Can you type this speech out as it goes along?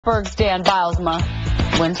Pittsburgh's Dan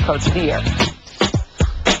Bilesma wins Coach of the Year.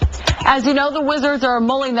 As you know, the Wizards are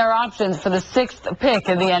mulling their options for the 6th pick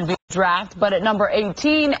in the NBA draft, but at number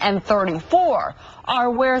 18 and 34 are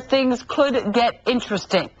where things could get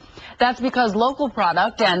interesting. That's because local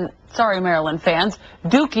product and, sorry Maryland fans,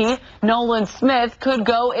 Dookie Nolan Smith could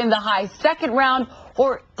go in the high 2nd round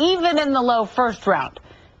or even in the low 1st round.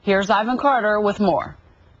 Here's Ivan Carter with more.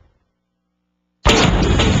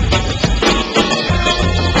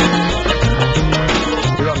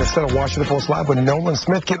 We're on the CSN Washington Post Live with Nolan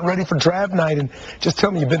Smith getting ready for draft night. And just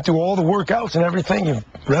tell me, you've been through all the workouts and everything. You've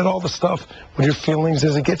read all the stuff. What are your feelings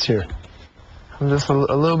as it gets here? I'm just a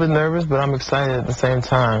little bit nervous, but I'm excited at the same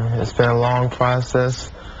time. It's been a long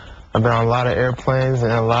process. I've been on a lot of airplanes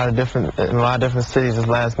in a lot of different cities this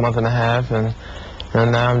last month and a half, and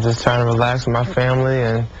now I'm just trying to relax with my family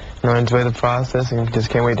and enjoy the process, and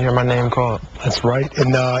just can't wait to hear my name called. That's right.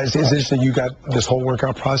 And it's interesting you got this whole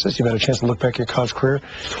workout process. You've had a chance to look back at your college career.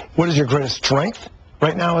 What is your greatest strength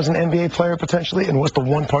right now as an NBA player potentially, and what's the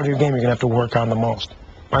one part of your game you're going to have to work on the most?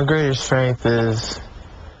 My greatest strength is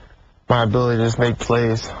my ability to just make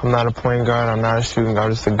plays. I'm not a point guard. I'm not a shooting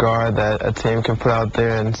guard. I'm just a guard that a team can put out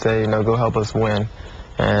there and say, go help us win.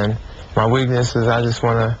 And my weakness is I just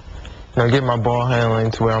want to get my ball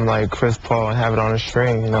handling to where I'm like Chris Paul and have it on a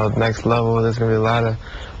string. The next level, there's going to be a lot of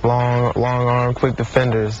long arm, quick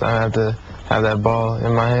defenders. I have to have that ball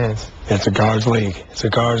in my hands. It's a guards league. It's a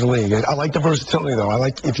guards league. I like the versatility, though. I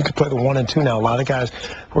like if you could play the 1 and 2 now. A lot of guys,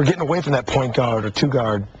 we're getting away from that point guard or 2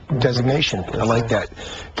 guard designation. I like that.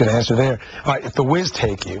 Good answer there. All right, if the Wiz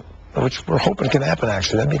take you, which we're hoping can happen,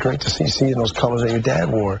 actually, that'd be great to see in those colors that your dad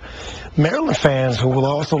wore. Maryland fans who will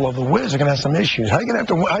also love the Wiz are going to have some issues. How are you going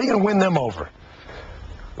to win them over?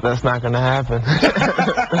 That's not going to happen.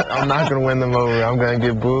 I'm not going to win them over. I'm going to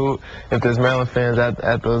get booed if there's Maryland fans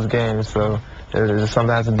at those games. So it's something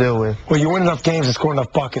I have to deal with. Well, you win enough games and score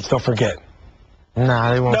enough buckets, they'll forget.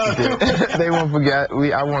 Nah, they won't forget. They won't forget.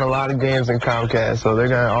 I won a lot of games in Comcast, so they're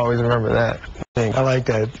going to always remember that. I like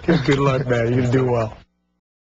that. Good luck, man. You're going to do well.